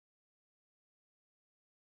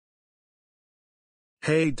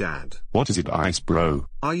Hey Dad. What is it, Ice Bro?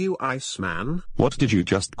 Are you Iceman? What did you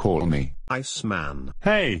just call me? Iceman.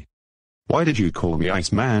 Hey! Why did you call me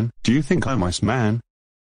Iceman? Do you think I'm Iceman?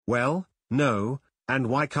 Well, no, and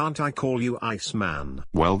why can't I call you Iceman?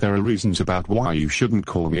 Well, there are reasons about why you shouldn't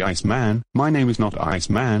call me Iceman. My name is not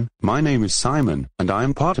Iceman, my name is Simon, and I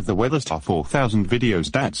am part of the WeatherStar 4000 Videos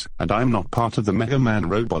dads, and I'm not part of the Mega Man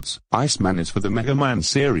robots. Iceman is for the Mega Man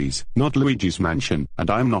series, not Luigi's Mansion, and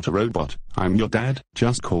I'm not a robot. I'm your dad,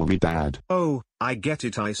 just call me Dad. Oh, I get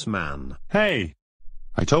it, Iceman. Hey!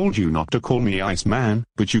 I told you not to call me Iceman,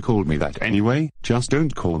 but you called me that anyway. Just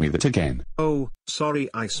don't call me that again. Oh, sorry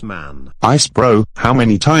Iceman. Ice Bro, how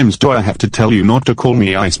many times do I have to tell you not to call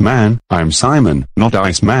me Iceman? I'm Simon, not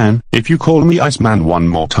Iceman. If you call me Iceman one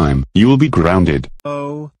more time, you will be grounded.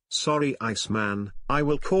 Oh, sorry Iceman. I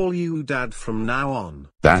will call you Dad from now on.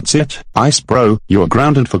 That's it, Ice Bro, you're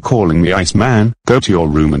grounded for calling me Iceman. Go to your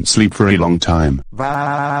room and sleep for a long time.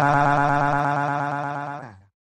 Bye.